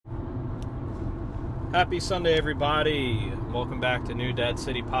Happy Sunday, everybody. Welcome back to New Dad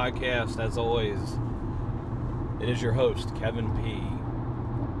City Podcast. As always, it is your host, Kevin P.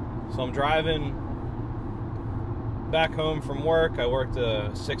 So I'm driving back home from work. I worked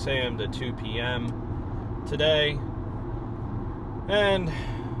 6 a.m. to 2 p.m. today. And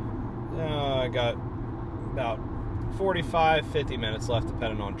I got about 50 minutes left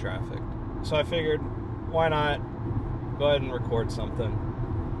depending on traffic. So I figured, why not go ahead and record something.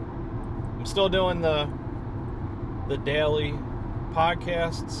 I'm still doing the daily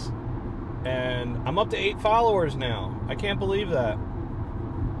podcasts, and I'm up to 8 followers now. I can't believe that.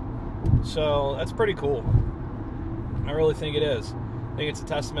 So that's pretty cool. I really think it is. I think it's a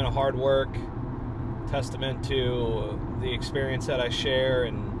testament of hard work, testament to the experience that I share,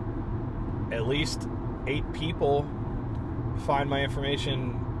 and at least 8 people find my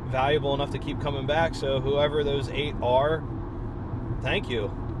information valuable enough to keep coming back. So whoever those 8 are, thank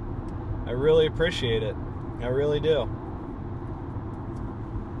you. I really appreciate it. I really do.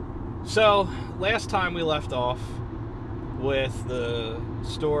 So, last time we left off with the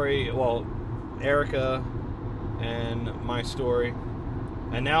story, Erica and my story,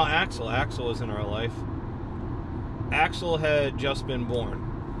 and now Axel. Axel is in our life. Axel had just been born,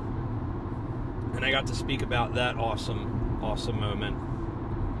 and I got to speak about that awesome moment.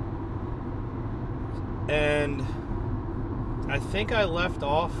 And I think I left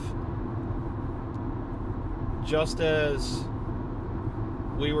off just as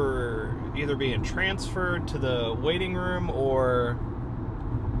we were either being transferred to the waiting room or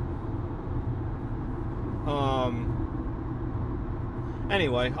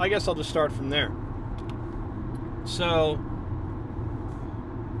anyway, I guess I'll just start from there. So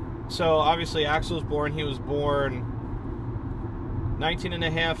obviously Axel was born. He was born 19 and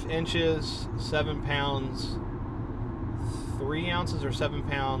a half inches, 7 pounds, 3 ounces, or 7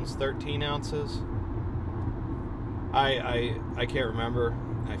 pounds, 13 ounces. I can't remember.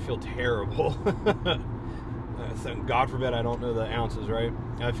 I feel terrible. God forbid I don't know the ounces, right?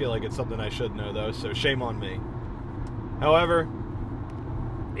 I feel like it's something I should know, though, so shame on me. However,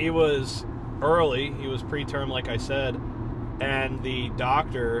 he was early. He was preterm, like I said, and the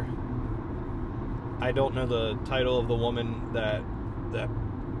doctor, I don't know the title of the woman that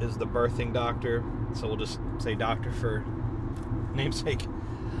is the birthing doctor, so we'll just say doctor for namesake.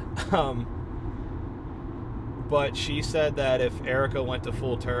 But she said that if Erica went to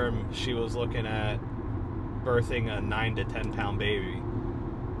full term, she was looking at birthing a 9 to 10 pound baby.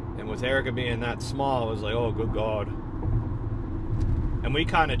 And with Erica being that small, I was like, oh, good God. And we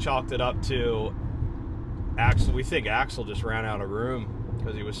kind of chalked it up to Axel. We think Axel just ran out of room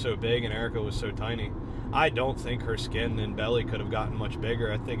because he was so big and Erica was so tiny. I don't think her skin and belly could have gotten much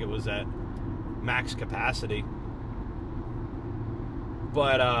bigger. I think it was at max capacity.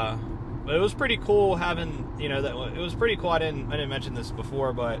 But it was pretty cool having, it was pretty cool. I didn't mention this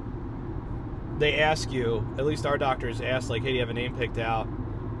before, but they ask you, at least our doctors asked, like, hey, do you have a name picked out?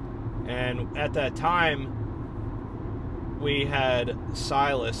 And at that time, we had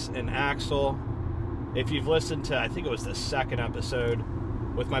Silas and Axel. If you've listened to, I think it was the second episode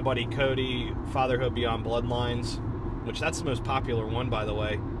with my buddy Cody, Fatherhood Beyond Bloodlines, which that's the most popular one, by the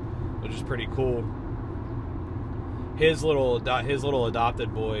way, which is pretty cool. His little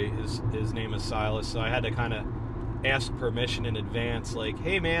adopted boy, his name is Silas, so I had to kind of ask permission in advance, like,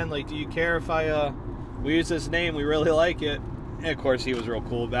 hey man, like, do you care if we use this name? We really like it. And of course he was real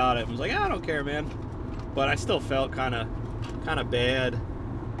cool about it and was like, I don't care, man. But I still felt kind of bad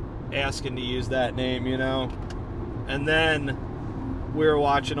asking to use that name, And then we were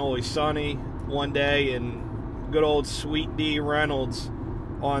watching Always Sunny one day, and good old Sweet D Reynolds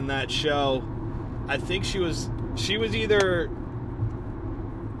on that show, I think she was either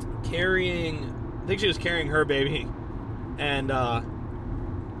carrying her baby, and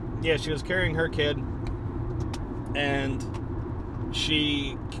she was carrying her kid, and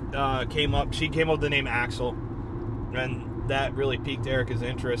she came up with the name Axel, and that really piqued Erica's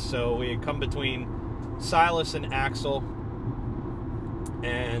interest. So we had come between Silas and Axel,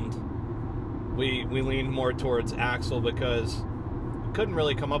 and we leaned more towards Axel because we couldn't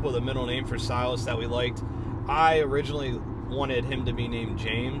really come up with a middle name for Silas that we liked. I originally wanted him to be named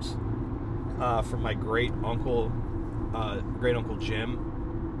James, from my great uncle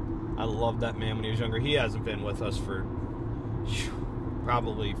Jim. I loved that man when he was younger. He hasn't been with us for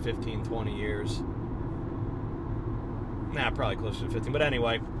probably 15, 20 years. Probably closer to 15. But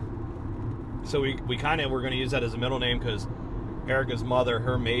anyway, so we kind of were going to use that as a middle name because Erica's mother,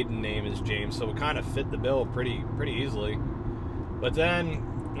 her maiden name is James, so it kind of fit the bill pretty easily. But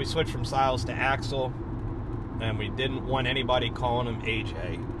then we switched from Silas to Axel, and we didn't want anybody calling him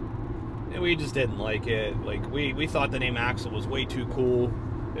AJ. we just didn't like it. Like, we thought the name Axel was way too cool.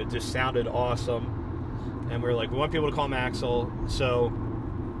 It just sounded awesome. And we were like, we want people to call him Axel. So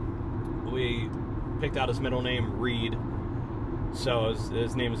we picked out his middle name, Reed. So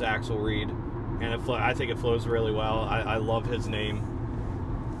his name is Axel Reed. And I think it flows really well. I love his name.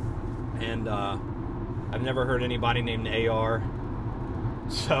 And I've never heard anybody named AR.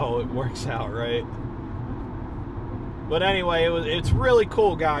 So it works out, right? But anyway, it's really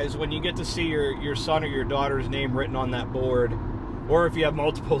cool, guys, when you get to see your son or your daughter's name written on that board. Or if you have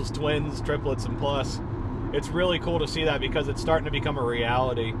multiples, twins, triplets, and plus. It's really cool to see that because it's starting to become a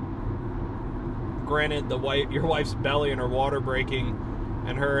reality. Granted, your wife's belly and her water breaking,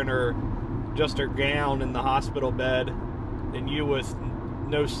 and her gown in the hospital bed, and you with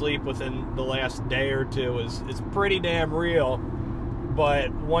no sleep within the last day or two is pretty damn real.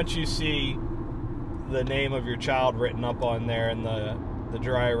 But once you see the name of your child written up on there and the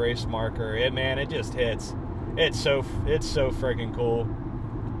dry erase marker, it just hits. It's so freaking cool.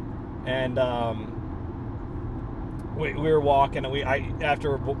 And we were walking, and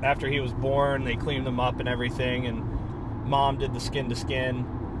after he was born, they cleaned him up and everything, and Mom did the skin to skin,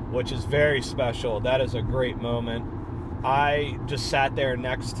 which is very special. That is a great moment. I just sat there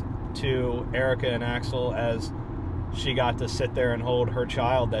next to Erica and Axel as she got to sit there and hold her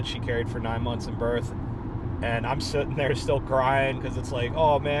child that she carried for 9 months in birth, and I'm sitting there still crying because it's like,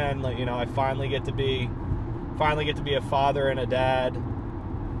 oh man, like, I finally get to be a father and a dad,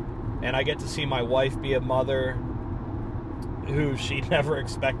 and I get to see my wife be a mother who she never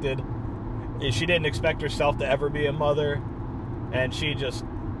expected. She didn't expect herself to ever be a mother, and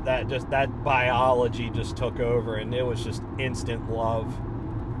that biology just took over, and it was just instant love.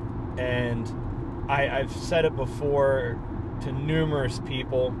 And I've said it before to numerous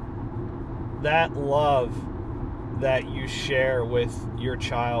people, that love that you share with your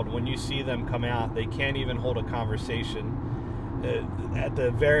child when you see them come out, they can't even hold a conversation. At the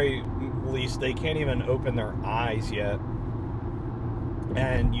very least, they can't even open their eyes yet.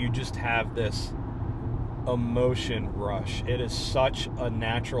 And you just have this emotion rush. It is such a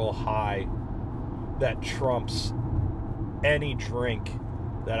natural high that trumps any drink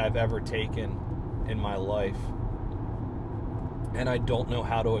that I've ever taken in my life. And I don't know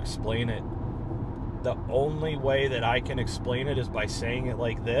how to explain it. The only way that I can explain it is by saying it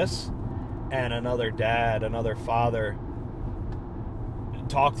like this, and another dad, another father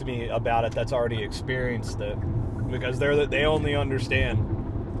talk to me about it that's already experienced it, because they only understand.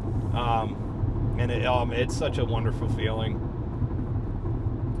 And it's such a wonderful feeling.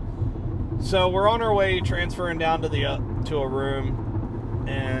 So we're on our way transferring down to a room,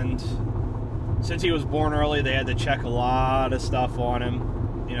 and since he was born early, they had to check a lot of stuff on him.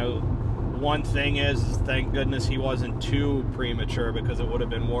 One thing is thank goodness he wasn't too premature, because it would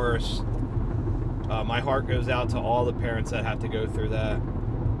have been worse. My heart goes out to all the parents that have to go through that.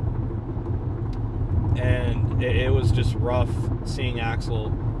 And it was just rough seeing Axel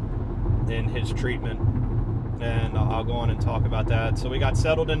in his treatment. And I'll go on and talk about that. So we got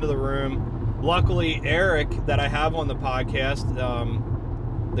settled into the room. Luckily, Eric, that I have on the podcast,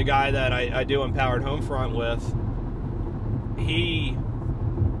 the guy that I do Empowered Homefront with,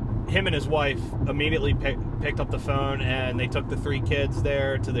 him and his wife immediately picked up the phone, and they took the 3 kids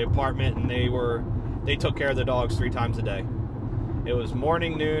there to the apartment, and they took care of the dogs 3 times a day. It was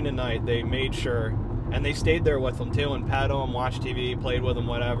morning, noon, and night. They made sure, and they stayed there with them too, and patted them, watched TV, played with them,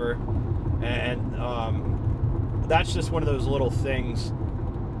 whatever. And that's just one of those little things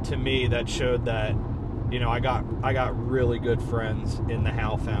to me that showed that, I got really good friends in the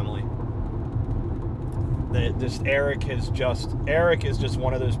Howe family. Eric is just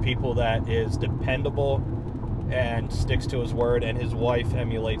one of those people that is dependable and sticks to his word, and his wife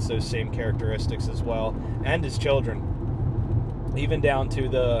emulates those same characteristics as well, and his children, even down to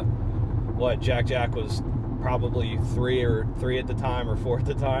Jack was probably 3 at the time, or 4 at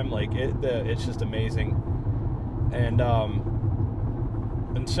the time. Like it's just amazing. And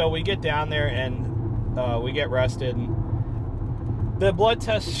so we get down there, and we get rested. And the blood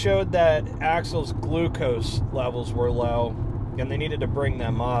test showed that Axel's glucose levels were low, and they needed to bring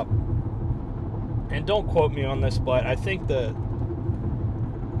them up. And don't quote me on this, but I think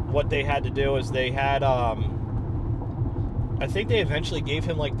what they had to do is they had, I think they eventually gave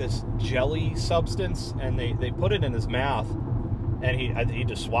him like this jelly substance, and they put it in his mouth, and he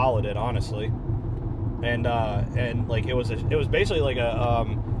just swallowed it, honestly. And like it was basically like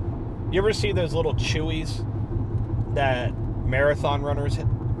you ever see those little chewies that marathon runners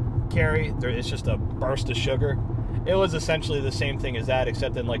carry? It's just a burst of sugar. It was essentially the same thing as that,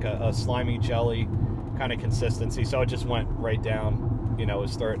 except in like a slimy jelly kind of consistency. So it just went right down,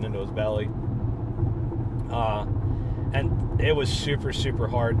 his throat and into his belly. And it was super, super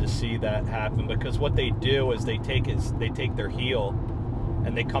hard to see that happen, because what they do is they take their heel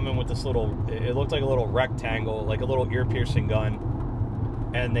and they come in with this little, it looked like a little rectangle, like a little ear-piercing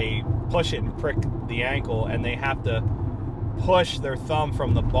gun, and they push it and prick the ankle, and they have to push their thumb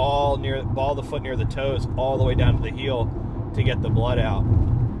from the ball of the foot near the toes all the way down to the heel to get the blood out.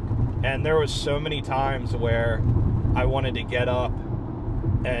 And there was so many times where I wanted to get up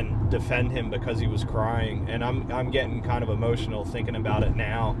and defend him because he was crying, and I'm getting kind of emotional thinking about it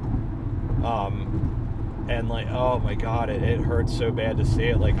now. And like, oh my God, it hurts so bad to see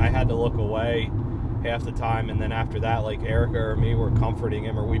it. Like, I had to look away half the time, and then after that, like, Erica or me were comforting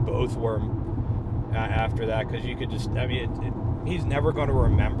him, or we both were after that, because you could just, I mean, he's never going to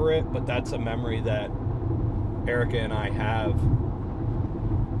remember it, but that's a memory that Erica and I have.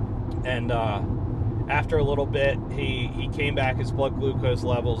 And after a little bit, he came back, his blood glucose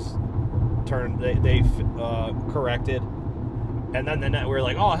levels they corrected, and then we were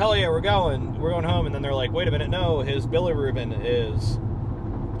like, oh hell yeah, we're going home. And then they're like, wait a minute, no, his bilirubin is,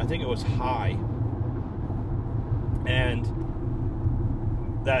 I think it was high, and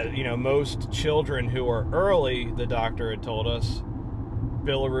that, most children who are early, the doctor had told us,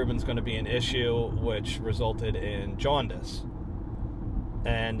 bilirubin's going to be an issue, which resulted in jaundice.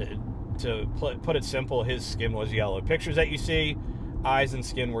 And to put it simple, his skin was yellow. Pictures that you see, eyes and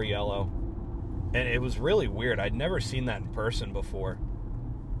skin were yellow. And it was really weird. I'd never seen that in person before.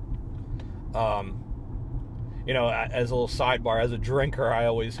 As a little sidebar, as a drinker, I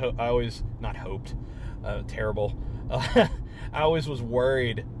always not hoped, terrible. I always was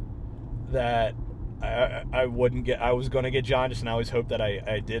worried that I was going to get jaundice, and I always hoped that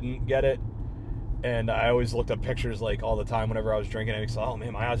I didn't get it. And I always looked up pictures, like, all the time whenever I was drinking. And I was like, oh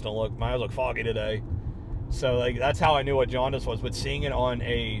man, my eyes look foggy today. So, like, that's how I knew what jaundice was. But seeing it on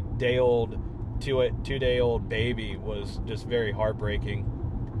a two-day-old baby was just very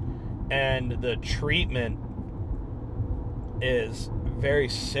heartbreaking. And the treatment is very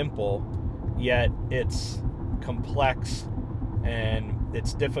simple, yet it's complex, and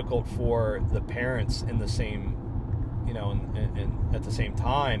it's difficult for the parents in the same, and at the same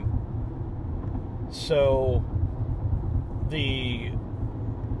time. So the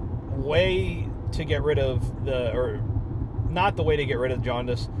way to get rid of not the way to get rid of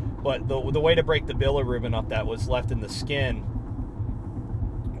jaundice, but the way to break the bilirubin up that was left in the skin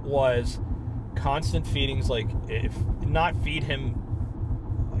was constant feedings. Like, if not feed him,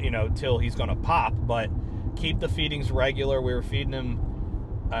 till he's gonna pop, but keep the feedings regular. We were feeding him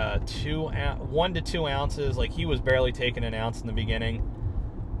 1 to 2 ounces. Like, he was barely taking an ounce in the beginning,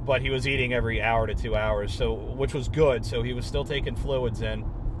 but he was eating every hour to 2 hours, so, which was good. So he was still taking fluids in,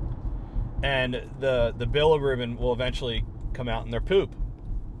 and the bilirubin will eventually come out in their poop.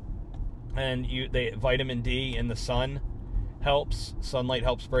 And vitamin D in the sun helps. Sunlight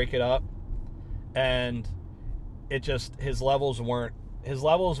helps break it up, and it just, his levels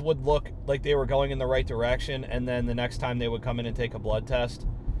would look like they were going in the right direction, and then the next time they would come in and take a blood test,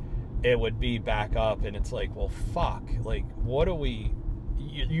 it would be back up, and it's like, well, fuck, like, what do we...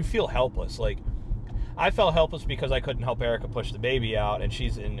 You feel helpless. Like, I felt helpless because I couldn't help Erica push the baby out, and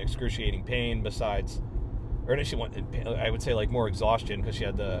she's in excruciating pain. Besides, or I would say, like, more exhaustion because she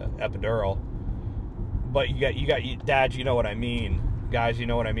had the epidural. But you got dads, you know what I mean. Guys, you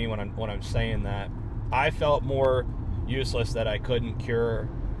know what I mean when I'm saying that. I felt more useless that I couldn't cure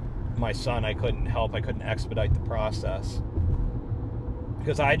my son. I couldn't help. I couldn't expedite the process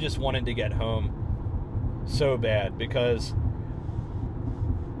because I just wanted to get home so bad, because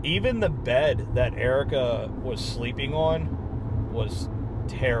even the bed that Erica was sleeping on was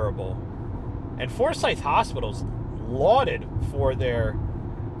terrible. And Forsyth Hospital's lauded for their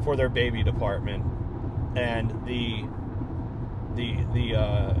baby department and the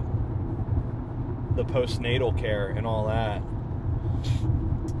postnatal care and all that.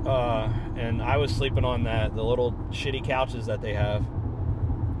 And I was sleeping on the little shitty couches that they have.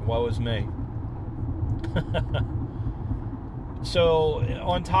 Woe is me. So,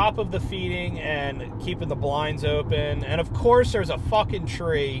 on top of the feeding and keeping the blinds open, and of course there's a fucking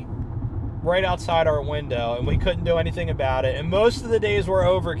tree right outside our window, and we couldn't do anything about it, and most of the days were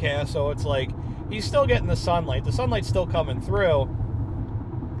overcast, so it's like, he's still getting the sunlight's still coming through,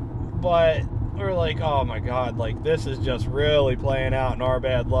 but we're like, oh my God, like, this is just really playing out in our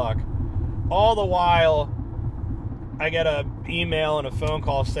bad luck. All the while, I get an email and a phone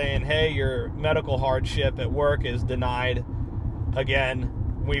call saying, hey, your medical hardship at work is denied.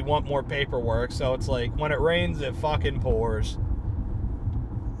 Again, we want more paperwork. So it's like, when it rains, it fucking pours.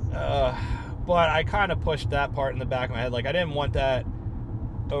 But I kind of pushed that part in the back of my head. Like, I didn't want that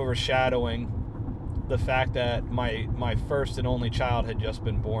overshadowing the fact that my first and only child had just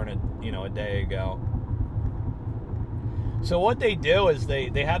been born a day ago. So what they do is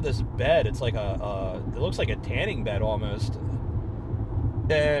they have this bed. It's like it looks like a tanning bed almost.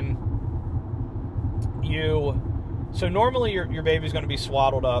 And so normally your baby's going to be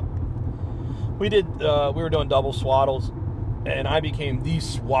swaddled up. We were doing double swaddles, and I became the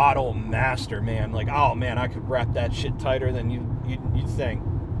swaddle master, man. Like, oh man, I could wrap that shit tighter than you'd think.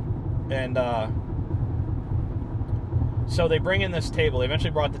 And so they bring in this table. They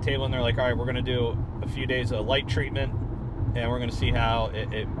eventually brought the table, and they're like, all right, we're going to do a few days of light treatment, and we're going to see how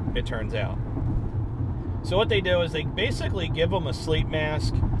it turns out. So what they do is they basically give them a sleep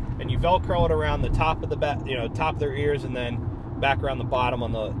mask, and you Velcro it around the top of the top of their ears, and then back around the bottom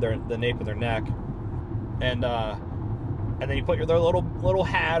on the nape of their neck, and then you put their little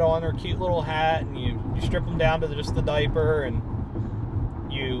hat on, their cute little hat, and you strip them down to just the diaper, and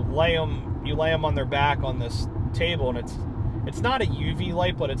you lay them on their back on this table, and it's not a UV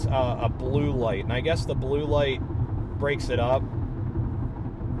light, but it's a blue light, and I guess the blue light breaks it up.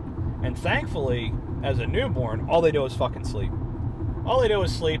 And thankfully, as a newborn, all they do is fucking sleep. All they do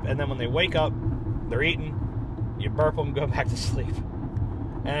is sleep, and then when they wake up, they're eating, you burp them, go back to sleep.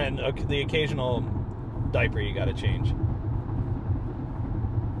 And the occasional diaper you gotta change.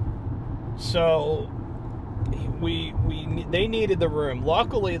 So they needed the room.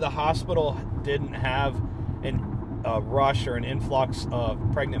 Luckily, the hospital didn't have a rush or an influx of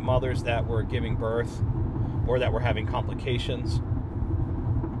pregnant mothers that were giving birth or that were having complications.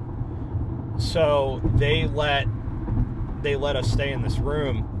 So they let us stay in this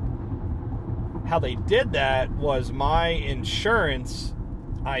room. How they did that was my insurance,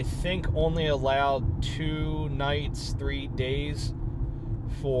 I think, only allowed 2 nights, 3 days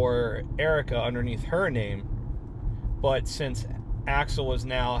for Erica underneath her name. But since Axel was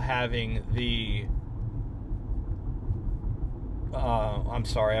now having the... I'm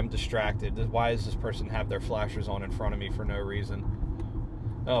sorry, I'm distracted. Why does this person have their flashers on in front of me for no reason?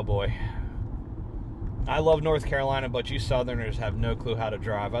 Oh boy. I love North Carolina, but you Southerners have no clue how to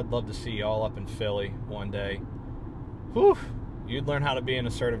drive. I'd love to see y'all up in Philly one day. Whew. You'd learn how to be an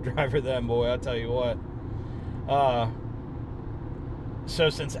assertive driver then, boy, I'll tell you what. So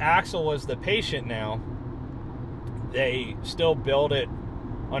since Axel was the patient now, they still billed it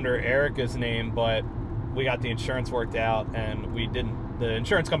under Erica's name, but we got the insurance worked out, and we didn't. The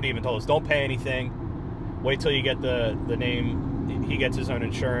insurance company even told us, don't pay anything. Wait till you get the name. He gets his own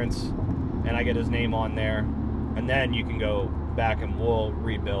insurance, and I get his name on there, and then you can go back and we'll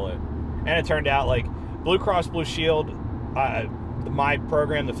rebill it. And it turned out like Blue Cross Blue Shield, my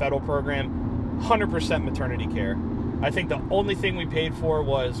program, the federal program, 100% maternity care. I think the only thing we paid for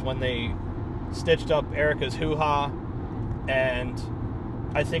was when they stitched up Erica's hoo-ha, and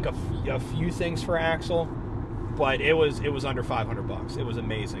I think a few things for Axel, but it was under $500. It was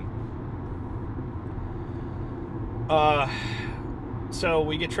amazing. So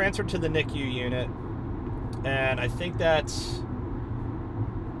we get transferred to the NICU unit, and I think it's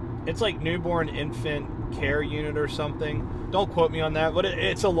like newborn infant care unit or something. Don't quote me on that, but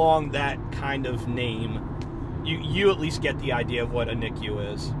it's along that kind of name. You at least get the idea of what a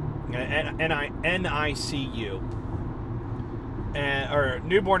NICU is. NICU. Or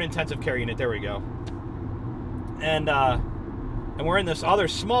newborn intensive care unit, there we go. And we're in this other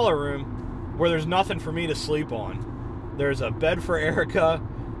smaller room where there's nothing for me to sleep on. There's a bed for Erica,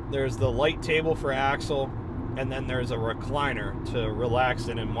 there's the light table for Axel, and then there's a recliner to relax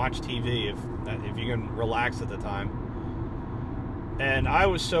in and watch TV if you can relax at the time. And I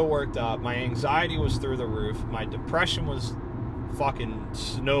was so worked up. My anxiety was through the roof. My depression was fucking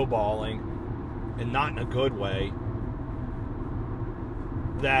snowballing, and not in a good way.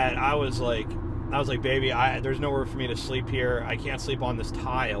 That I was like, baby, there's nowhere for me to sleep here. I can't sleep on this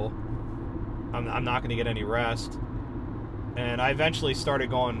tile. I'm not going to get any rest. And I eventually started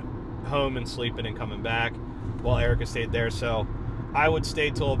going home and sleeping and coming back while Erica stayed there. So I would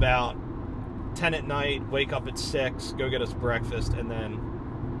stay till about 10 at night, wake up at 6, go get us breakfast, and then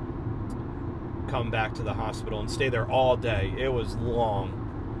come back to the hospital and stay there all day. It was long.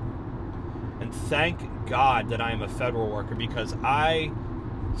 And thank God that I am a federal worker, because I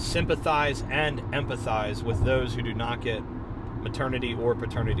sympathize and empathize with those who do not get maternity or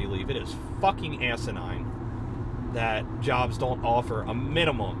paternity leave. It is fucking asinine that jobs don't offer a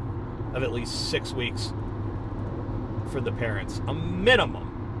minimum of at least 6 weeks for the parents. A minimum.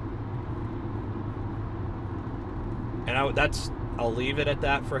 And I'll leave it at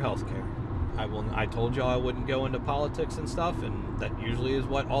that for healthcare. I told y'all I wouldn't go into politics and stuff, and that usually is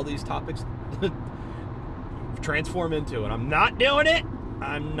what all these topics transform into, and I'm not doing it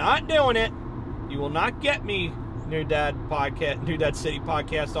I'm not doing it. You will not get me, New Dad City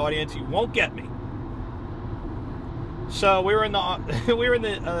podcast audience. You won't get me. So we were in the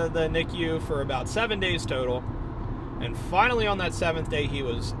NICU for about 7 days total, and finally on that 7th day he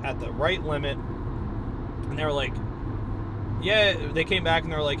was at the right limit, and they were like, yeah, they came back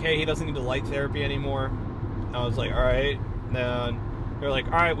and they were like, hey, he doesn't need the light therapy anymore. I was like, all right. And they're like,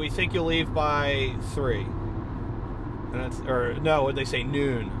 all right, we think you'll leave by 3. What'd they say,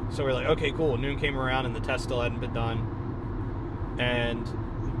 noon? So we're like, okay, cool. Noon came around and the test still hadn't been done. And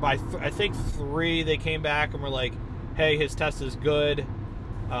by I think 3, they came back and were like, hey, his test is good.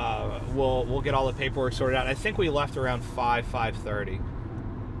 We'll get all the paperwork sorted out. I think we left around 5:30.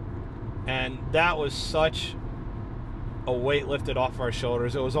 And that was such a weight lifted off our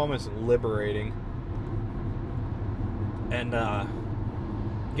shoulders. It was almost liberating. And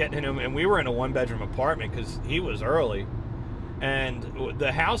getting him, and we were in a 1-bedroom apartment because he was early. And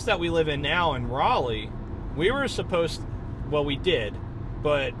the house that we live in now in Raleigh, we did,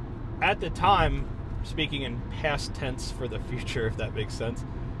 but at the time, speaking in past tense for the future, if that makes sense,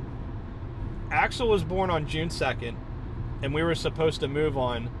 Axel was born on June 2nd, and we were supposed to move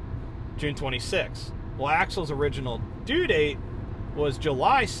on June 26th. Well, Axel's original due date was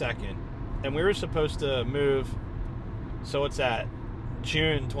July 2nd, and we were supposed to move, so it's at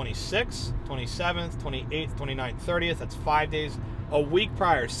June 26th, 27th, 28th, 29th, 30th. That's 5 days, a week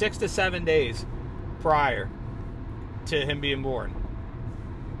prior, 6 to 7 days prior to him being born.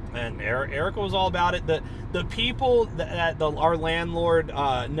 And Erica was all about it. The people our landlord,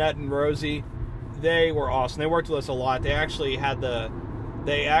 Ned and Rosie, they were awesome. They worked with us a lot. They actually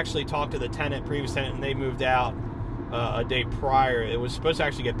talked to the previous tenant, and they moved out a day prior. It was supposed to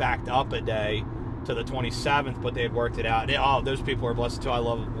actually get backed up a day to the 27th, but they had worked it out. Those people are blessed too. I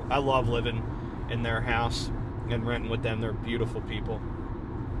love living in their house and renting with them. They're beautiful people,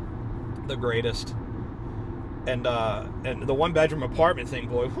 the greatest. And the 1-bedroom apartment thing,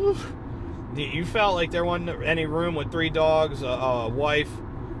 boy, whew, you felt like there wasn't any room with 3 dogs, a wife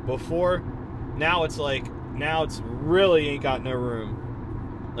before. Now it's really ain't got no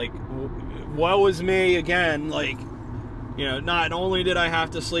room. Like, woe is me again. Like, you know, not only did I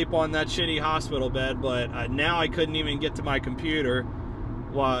have to sleep on that shitty hospital bed, but now I couldn't even get to my computer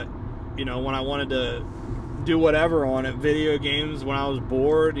when I wanted to do whatever on it, video games, when I was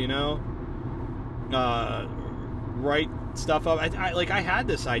bored, write stuff up. I had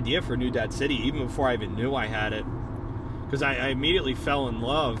this idea for New Dad City even before I even knew I had it, because I immediately fell in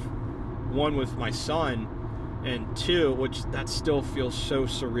love, 1, with my son, and 2, which that still feels so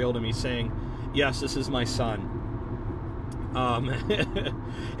surreal to me, saying, yes, this is my son.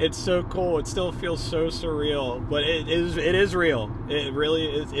 It's so cool. It still feels so surreal, but it is real. It really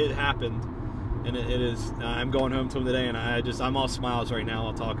is. It happened, and it is. I'm going home to him today, and I'm all smiles right now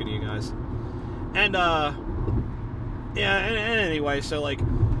while talking to you guys. And and anyway, so like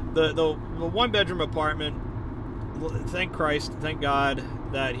the 1-bedroom apartment. Thank Christ, thank God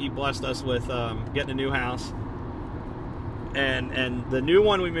that He blessed us with getting a new house, and the new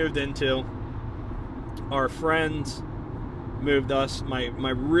one we moved into, our friends moved us. My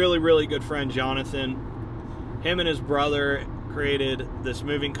really, really good friend Jonathan, him and his brother created this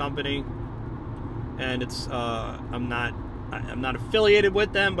moving company, and it's I'm not affiliated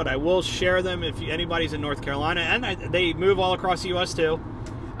with them, but I will share them if anybody's in North Carolina, and they move all across the U.S. too.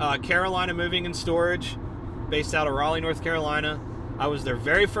 Carolina Moving and Storage, based out of Raleigh, North Carolina. I was their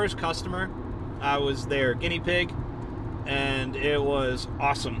very first customer. I was their guinea pig, and it was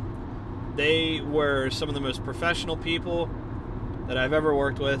awesome. They were some of the most professional people that I've ever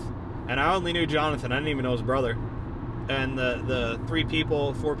worked with, and I only knew Jonathan. I didn't even know his brother. And the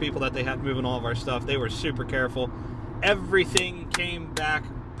 4 people that they had moving all of our stuff, they were super careful. Everything came back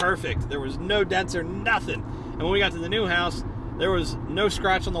perfect. There was no dents or nothing. And when we got to the new house, there was no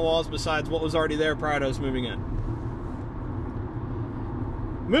scratch on the walls besides what was already there prior to us moving in.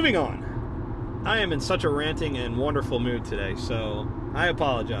 Moving on. I am in such a ranting and wonderful mood today, so I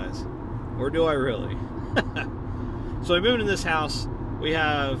apologize. Or do I really? So we moved in this house. We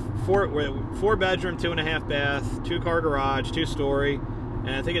have 4 bedroom, 2.5 bath, 2-car garage, 2-story,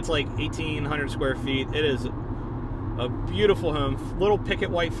 and I think it's like 1,800 square feet. It is a beautiful home. Little picket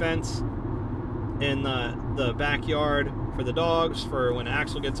white fence in the backyard for the dogs, for when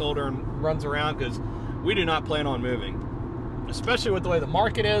Axel gets older and runs around, because we do not plan on moving. Especially with the way the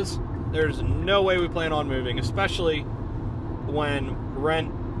market is, there's no way we plan on moving, especially when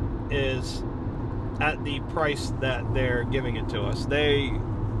rent is at the price that they're giving it to us.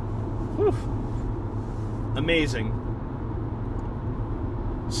 Amazing.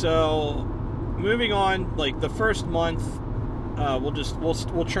 So, moving on, like the first month,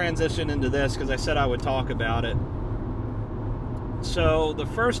 we'll transition into this because I said I would talk about it. So the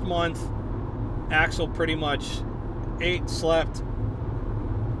first month, Axel pretty much ate, slept,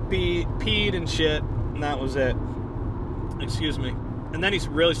 peed and shit, and that was it. Excuse me. And then he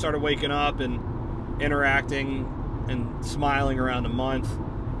really started waking up and interacting and smiling around a month.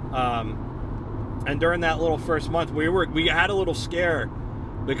 And during that little first month, we had a little scare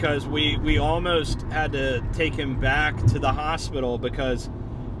because we almost had to take him back to the hospital because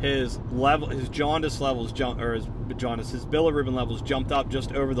his jaundice levels his bilirubin levels jumped up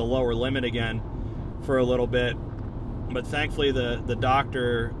just over the lower limit again for a little bit. But thankfully, the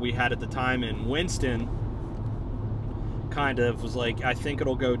doctor we had at the time in Winston kind of was like, I think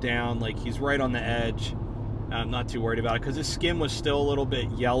it'll go down. Like, he's right on the edge. I'm not too worried about it because his skin was still a little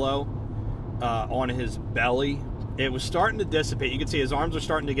bit yellow on his belly. It was starting to dissipate. You could see his arms were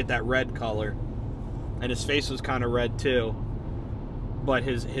starting to get that red color, and his face was kind of red too. But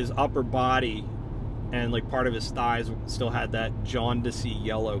his upper body and like part of his thighs still had that jaundicey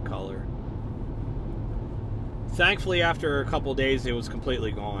yellow color. Thankfully, after a couple days, it was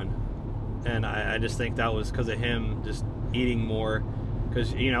completely gone. And I just think that was because of him just eating more.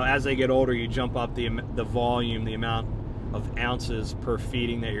 Because, you know, as they get older, you jump up the volume, the amount of ounces per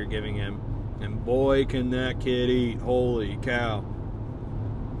feeding that you're giving him. And boy, can that kid eat. Holy cow.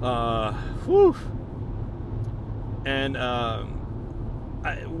 Whew. And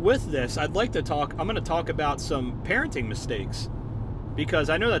with this, I'm going to talk about some parenting mistakes. Because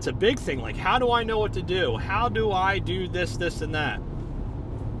I know that's a big thing. Like, how do I know what to do? How do I do this, and that?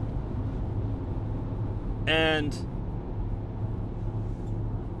 And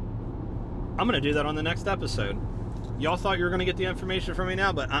I'm going to do that on the next episode. Y'all thought you were going to get the information from me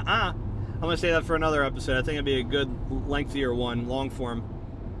now, but I'm going to say that for another episode. I think it'd be a good, lengthier one, long-form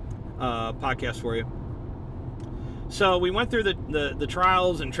podcast for you. So we went through the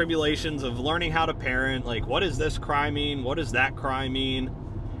trials and tribulations of learning how to parent. Like, what does this cry mean? What does that cry mean?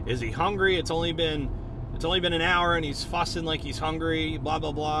 Is he hungry? It's only been an hour and he's fussing like he's hungry. Blah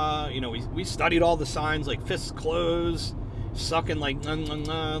blah blah. You know, we studied all the signs, like fists closed, sucking like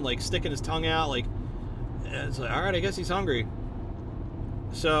like sticking his tongue out. Like, it's like, all right, I guess he's hungry.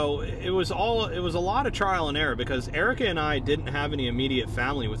 So it was a lot of trial and error because Erica and I didn't have any immediate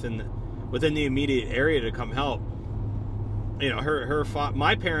family within the immediate area to come help. You know,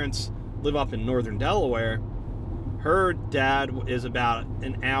 my parents live up in northern Delaware. Her dad is about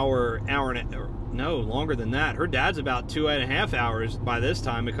an hour no, longer than that. Her dad's about 2.5 hours by this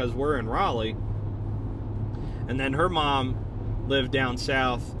time because we're in Raleigh. And then her mom lived down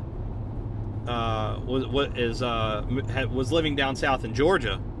south, was living down south in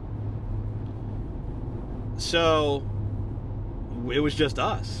Georgia. So it was just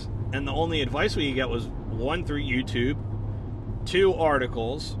us. And the only advice we could get was 1, through YouTube, 2,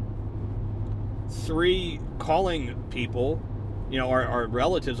 articles, 3, calling people, you know, our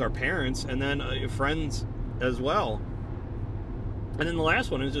relatives, our parents, and then friends as well. And then the last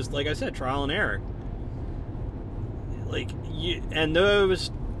one is just, like I said, trial and error. And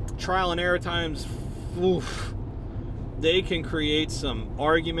those trial and error times, oof, they can create some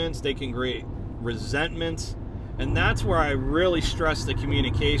arguments, they can create resentments, and that's where I really stress the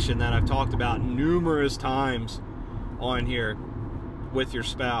communication that I've talked about numerous times on here with your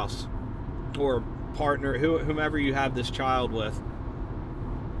spouse or partner, whomever you have this child with.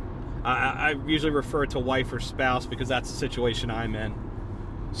 I usually refer to wife or spouse because that's the situation I'm in.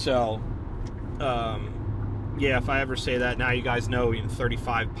 So, yeah, if I ever say that, now you guys know,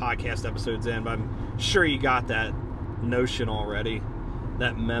 35 podcast episodes in, but I'm sure you got that notion already,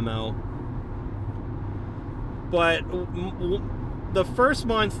 that memo. But the first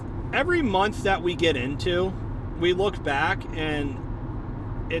month, every month that we get into, we look back and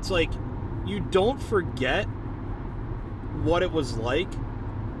it's like you don't forget what it was like,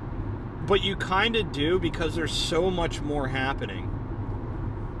 but you kind of do because there's so much more happening.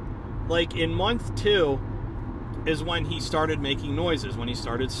 Like in month 2 is when he started making noises, when he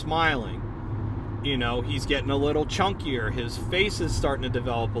started smiling. You know, he's getting a little chunkier. His face is starting to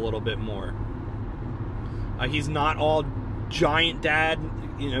develop a little bit more. He's not all giant dad,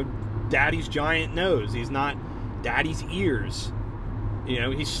 daddy's giant nose. He's not daddy's ears. You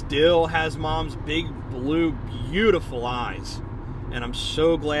know, he still has mom's big, blue, beautiful eyes. And I'm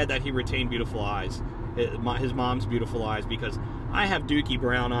so glad that he retained beautiful eyes. His mom's beautiful eyes, because I have dookie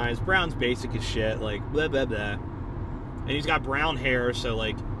brown eyes. Brown's basic as shit, like, blah, blah, blah. And he's got brown hair, so,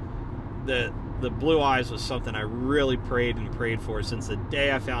 like, the blue eyes was something I really prayed for since the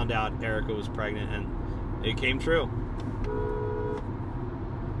day I found out Erica was pregnant, and it came true.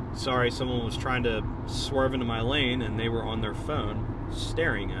 Sorry, someone was trying to swerve into my lane and they were on their phone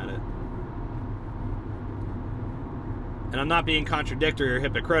staring at it. And I'm not being contradictory or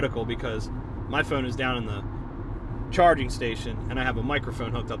hypocritical because my phone is down in the charging station and I have a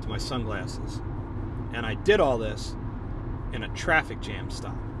microphone hooked up to my sunglasses. And I did all this in a traffic jam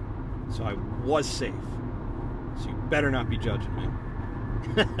stop. So I was safe. So you better not be judging me.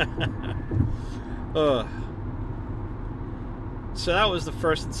 So that was the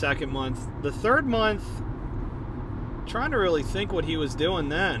first and second month. The third month, trying to really think what he was doing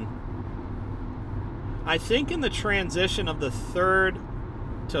then. I think in the transition of the third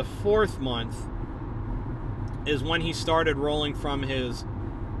to fourth month is when he started rolling from his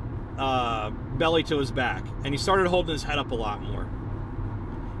belly to his back. And he started holding his head up a lot more.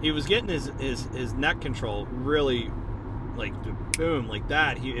 He was getting his neck control really, like, boom, like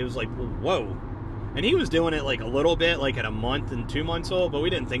that. It was like, whoa. And he was doing it like a little bit, like at a month and 2 months old, but we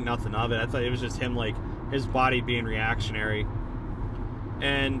didn't think nothing of it. I thought it was just him, like, his body being reactionary.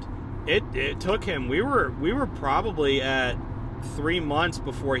 And it took him, we were probably at 3 months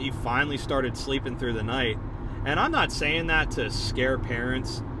before he finally started sleeping through the night. And I'm not saying that to scare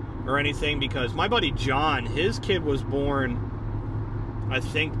parents or anything, because my buddy John, his kid was born, I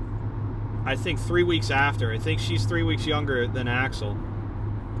think 3 weeks after. I think she's 3 weeks younger than Axel.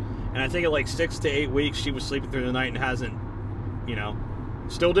 And I think at like 6 to 8 weeks, she was sleeping through the night and hasn't,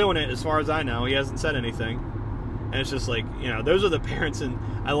 still doing it as far as I know. He hasn't said anything. And it's just like, those are the parents, and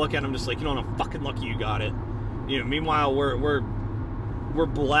I look at them just like, I'm fucking lucky you got it. Meanwhile, we're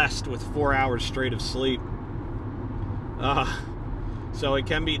blessed with 4 hours straight of sleep. So it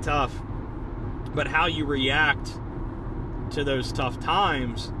can be tough. But how you react to those tough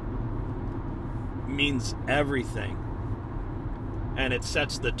times means everything. And it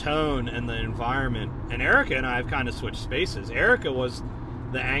sets the tone and the environment. And Erica and I have kind of switched spaces. Erica was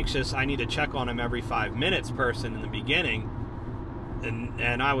the anxious, I need to check on him every 5 minutes person in the beginning.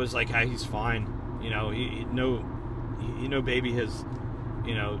 And I was like, hey, he's fine. Baby has,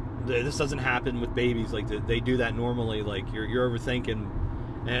 this doesn't happen with babies. Like, they do that normally. Like, you're overthinking.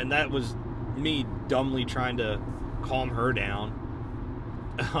 And that was me dumbly trying to calm her down.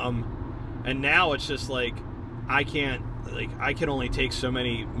 And now it's just like, I can only take so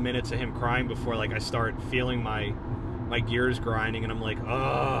many minutes of him crying before, like, I start feeling my gears grinding, and I'm like,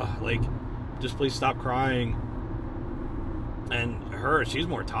 just please stop crying. And she's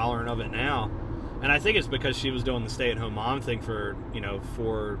more tolerant of it now. And I think it's because she was doing the stay-at-home mom thing for,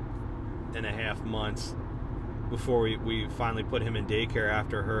 4.5 months before we finally put him in daycare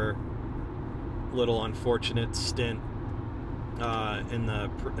after her little unfortunate stint in the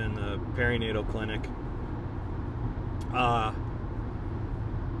perinatal clinic.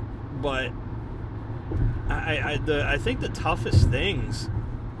 But I think the toughest things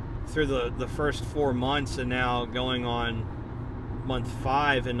through the first 4 months and now going on month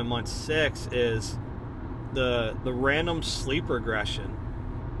 5 into month 6 is the random sleep regression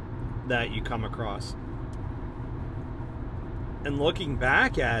that you come across. And looking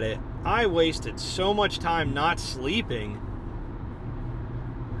back at it, I wasted so much time not sleeping,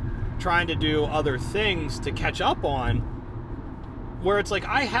 trying to do other things to catch up on, where it's like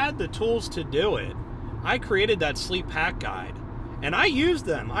I had the tools to do it. I created that sleep hack guide, and I used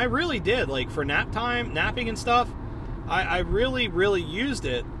them. I really did. Like, for nap time, napping and stuff, I really, really used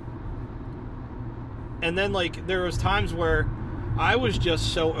it. And then, like, there was times where I was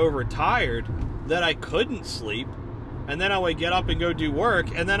just so overtired that I couldn't sleep. And then I would get up and go do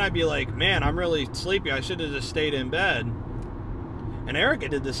work, and then I'd be like, man, I'm really sleepy. I should have just stayed in bed. And Erica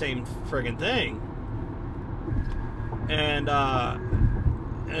did the same friggin' thing. And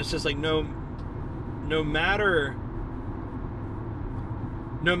it's just like, no matter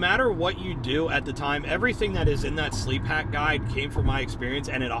what you do at the time, everything that is in that sleep hack guide came from my experience,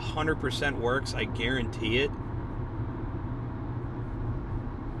 and it 100% works. I guarantee it.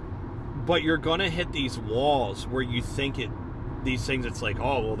 But you're gonna hit these walls where you think these things, it's like,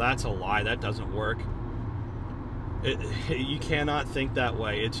 oh, well, that's a lie. That doesn't work. You cannot think that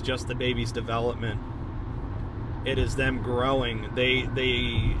way. It's just the baby's development. It is them growing. They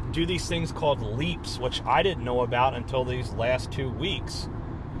do these things called leaps, which I didn't know about until these last 2 weeks.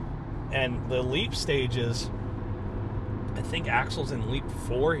 And the leap stages, I think Axel's in leap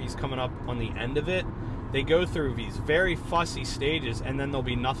 4. He's coming up on the end of it. They go through these very fussy stages, and then there'll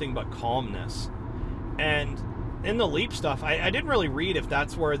be nothing but calmness. And in the leap stuff, I didn't really read if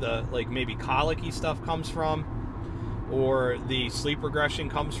that's where the, like, maybe colicky stuff comes from, or the sleep regression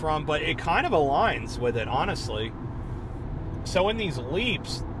comes from, but it kind of aligns with it, honestly. So in these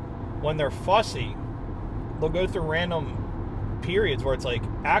leaps, when they're fussy, they'll go through random periods where it's like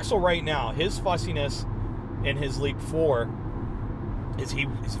Axel right now, his fussiness in his leap 4 is he's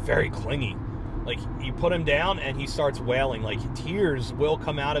very clingy. Like, you put him down and he starts wailing. Like, tears will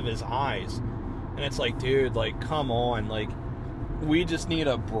come out of his eyes. And it's like, dude, like, come on. Like, we just need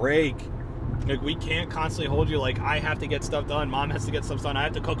a break. Like, we can't constantly hold you. Like, I have to get stuff done. Mom has to get stuff done. I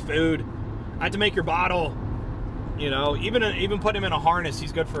have to cook food. I have to make your bottle. You know, even put him in a harness,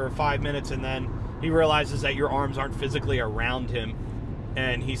 he's good for 5 minutes, and then he realizes that your arms aren't physically around him,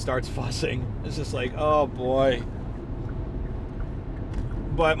 and he starts fussing. It's just like, oh, boy.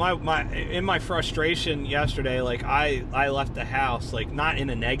 But in my frustration yesterday, like, I left the house, like, not in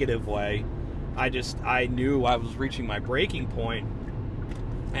a negative way. I knew I was reaching my breaking point,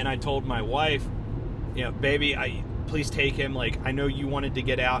 and I told my wife, you know, baby, please take him. Like, I know you wanted to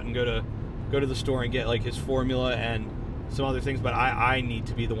get out and go to the store and get, like, his formula and some other things, but I need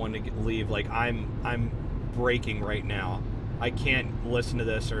to be the one to leave. Like, I'm breaking right now. I can't listen to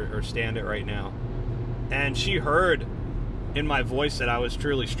this or stand it right now. And she heard in my voice that I was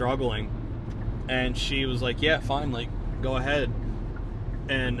truly struggling, and she was like, yeah, fine, like, go ahead.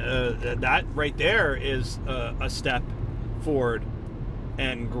 And that right there is a step forward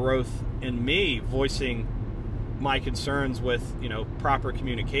and growth in me voicing my concerns with, you know, proper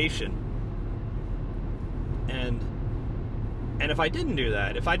communication. And if I didn't do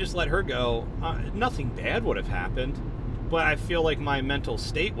that, if I just let her go, nothing bad would have happened. But I feel like my mental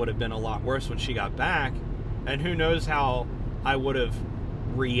state would have been a lot worse when she got back, and who knows how I would have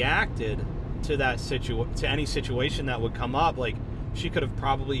reacted to that to any situation that would come up. Like, she could have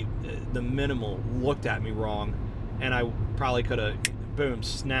probably, the minimal, looked at me wrong, and I probably could have, boom,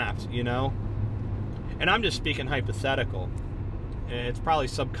 snapped, you know? And I'm just speaking hypothetical. It's probably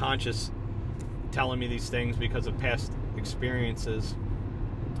subconscious telling me these things because of past experiences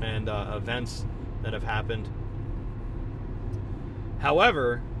and events that have happened.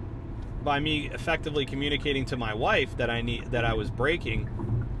 However, by me effectively communicating to my wife that I was breaking,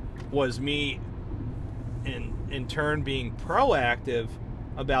 was me in turn being proactive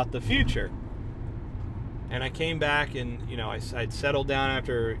about the future. And I came back, and, you know, I'd settled down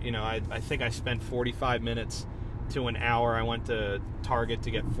after, you know, I think I spent 45 minutes to an hour. I went to Target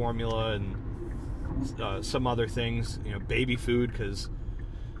to get formula and some other things, you know, baby food, because,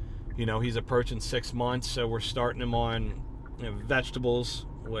 you know, he's approaching 6 months, so we're starting him on, you know, vegetables,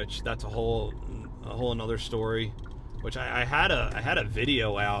 which that's a whole another story. Which I had a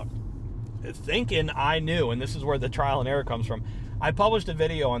video out thinking I knew, and this is where the trial and error comes from. I published a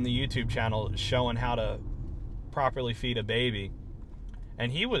video on the YouTube channel showing how to properly feed a baby,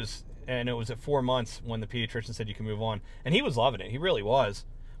 and it was at 4 months when the pediatrician said you can move on, and he was loving it. He really was.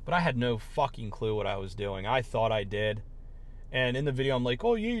 But I had no fucking clue what I was doing. I thought I did. And in the video, I'm like,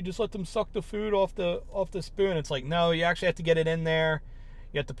 oh, yeah, you just let them suck the food off the spoon. It's like, no, you actually have to get it in there.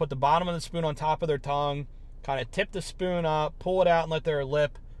 You have to put the bottom of the spoon on top of their tongue, kind of tip the spoon up, pull it out, and let their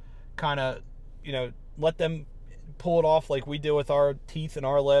lip kind of, you know, let them pull it off like we do with our teeth and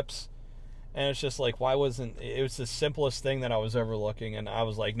our lips. And it's just like, why wasn't... It was the simplest thing that I was overlooking. And I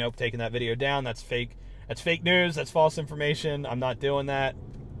was like, nope, taking that video down. That's fake. That's fake news. That's false information. I'm not doing that.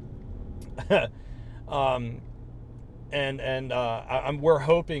 We're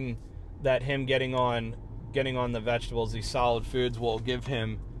hoping that him getting on the vegetables, these solid foods, will give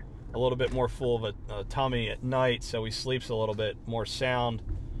him a little bit more full of a tummy at night, so he sleeps a little bit more sound.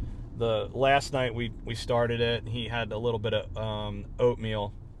 The last night we started it, he had a little bit of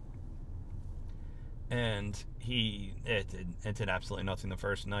oatmeal, and it did absolutely nothing the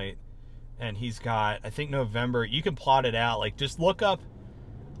first night. And he's got, I think, November. You can plot it out. Like, just look up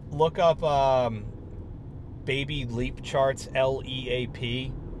baby leap charts,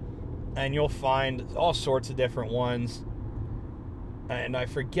 LEAP, and you'll find all sorts of different ones. And I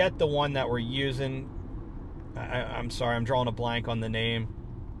forget the one that we're using. I'm sorry, I'm drawing a blank on the name.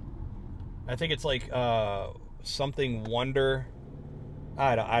 I think it's like something Wonder.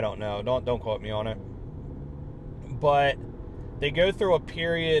 I don't know. Don't quote me on it. But they go through a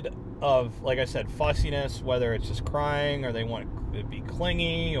period of, like I said, fussiness, whether it's just crying or they want it to be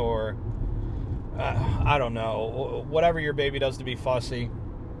clingy, or I don't know, whatever your baby does to be fussy.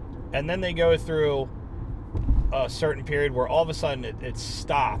 And then they go through a certain period where all of a sudden it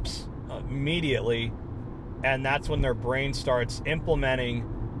stops immediately, and that's when their brain starts implementing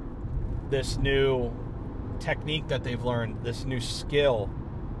this new technique that they've learned, this new skill.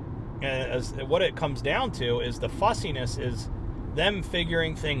 And what it comes down to is the fussiness is them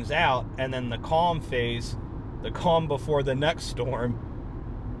figuring things out, and then the calm phase, the calm before the next storm,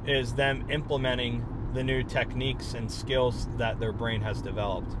 is them implementing the new techniques and skills that their brain has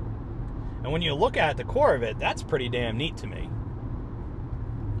developed. And when you look at the core of it, that's pretty damn neat to me.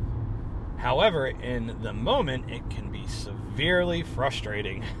 However, in the moment, it can be severely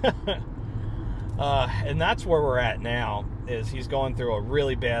frustrating. And that's where we're at now, is he's going through a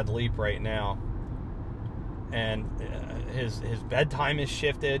really bad leap right now. And his bedtime is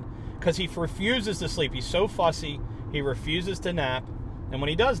shifted because he refuses to sleep. He's so fussy, he refuses to nap. And when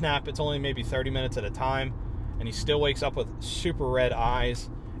he does nap, it's only maybe 30 minutes at a time. And he still wakes up with super red eyes.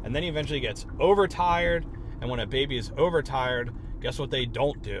 And then he eventually gets overtired. And when a baby is overtired, guess what they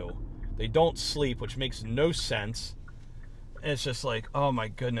don't do? They don't sleep, which makes no sense. And it's just like, oh my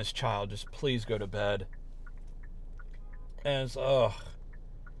goodness, child, just please go to bed. And it's, ugh.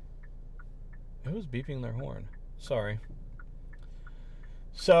 Who's beeping their horn? Sorry.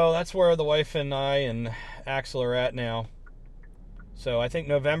 So that's where the wife and I and Axel are at now. So I think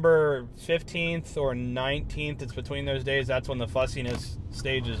November 15th or 19th, it's between those days, that's when the fussiness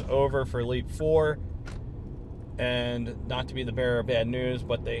stage is over for Leap 4. And not to be the bearer of bad news,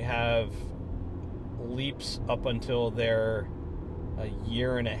 but they have leaps up until they're a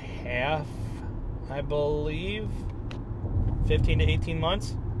year and a half, I believe. 15 to 18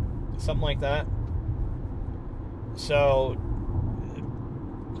 months, something like that. So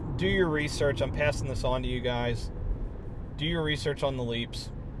do your research. I'm passing this on to you guys. Do your research on the leaps,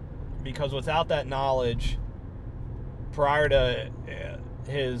 because without that knowledge, prior to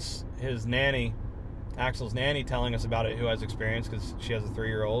his nanny, Axel's nanny, telling us about it, who has experience because she has a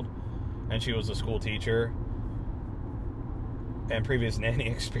 3-year-old and she was a school teacher and previous nanny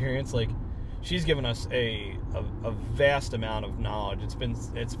experience, like, she's given us a vast amount of knowledge. It's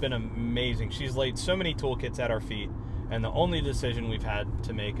been amazing. She's laid so many toolkits at our feet, and the only decision we've had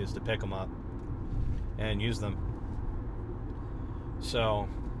to make is to pick them up and use them. So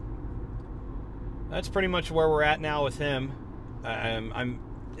that's pretty much where we're at now with him. I'm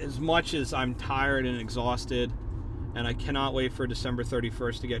as much as I'm tired and exhausted, and I cannot wait for December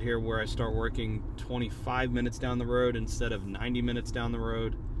 31st to get here, where I start working 25 minutes down the road instead of 90 minutes down the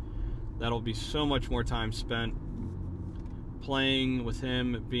road. That'll be so much more time spent playing with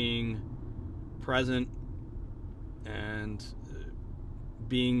him, being present, and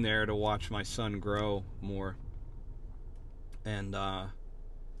being there to watch my son grow more. And I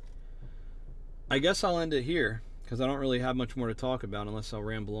guess I'll end it here, because I don't really have much more to talk about unless I'll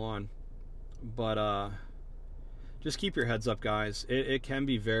ramble on. But just keep your heads up, guys. It can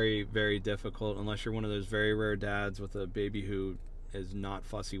be very, very difficult unless you're one of those very rare dads with a baby who is not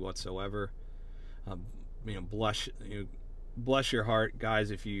fussy whatsoever. Bless your heart,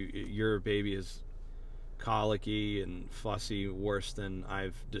 guys, if your baby is colicky and fussy worse than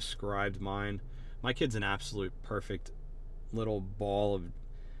I've described mine. My kid's an absolute perfect little ball of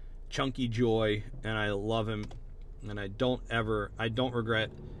chunky joy, and I love him, and I don't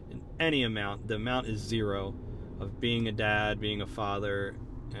regret in any amount. The amount is zero of being a dad, being a father,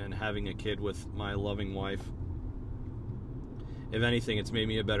 and having a kid with my loving wife. If anything, it's made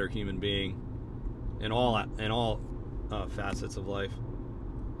me a better human being in all facets of life.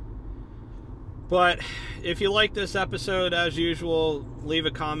 But if you like this episode, as usual, leave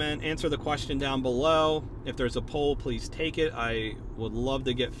a comment, answer the question down below. If there's a poll, please take it. I would love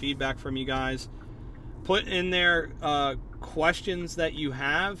to get feedback from you guys. Put in there questions that you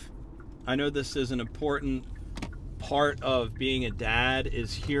have. I know this is an important part of being a dad,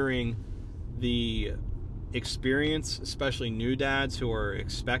 is hearing the experience, especially new dads who are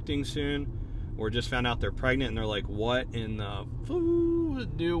expecting soon or just found out they're pregnant and they're like, what in the foo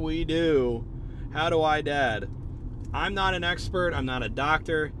do we do? How do I dad? I'm not an expert. I'm not a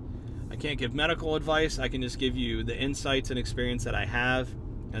doctor. I can't give medical advice. I can just give you the insights and experience that I have,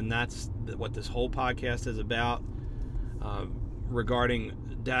 and that's what this whole podcast is about, regarding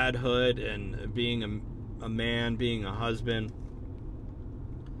dadhood and being a man, being a husband.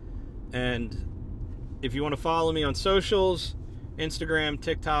 And if you want to follow me on socials, Instagram,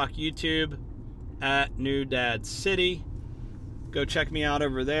 TikTok, YouTube, at New Dad City, go check me out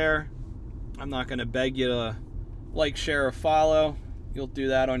over there. I'm not going to beg you to like, share, or follow. You'll do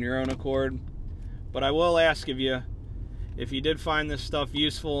that on your own accord. But I will ask of you, if you did find this stuff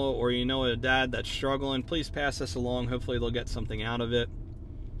useful, or you know a dad that's struggling, please pass this along. Hopefully they'll get something out of it.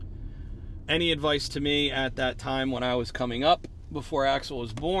 Any advice to me at that time when I was coming up, before Axel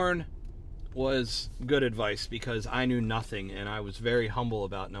was born, was good advice, because I knew nothing, and I was very humble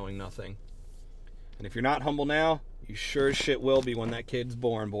about knowing nothing. And if you're not humble now, you sure as shit will be when that kid's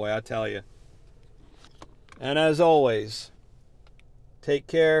born, boy, I tell you. And as always, take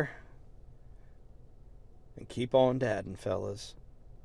care and keep on dadding, fellas.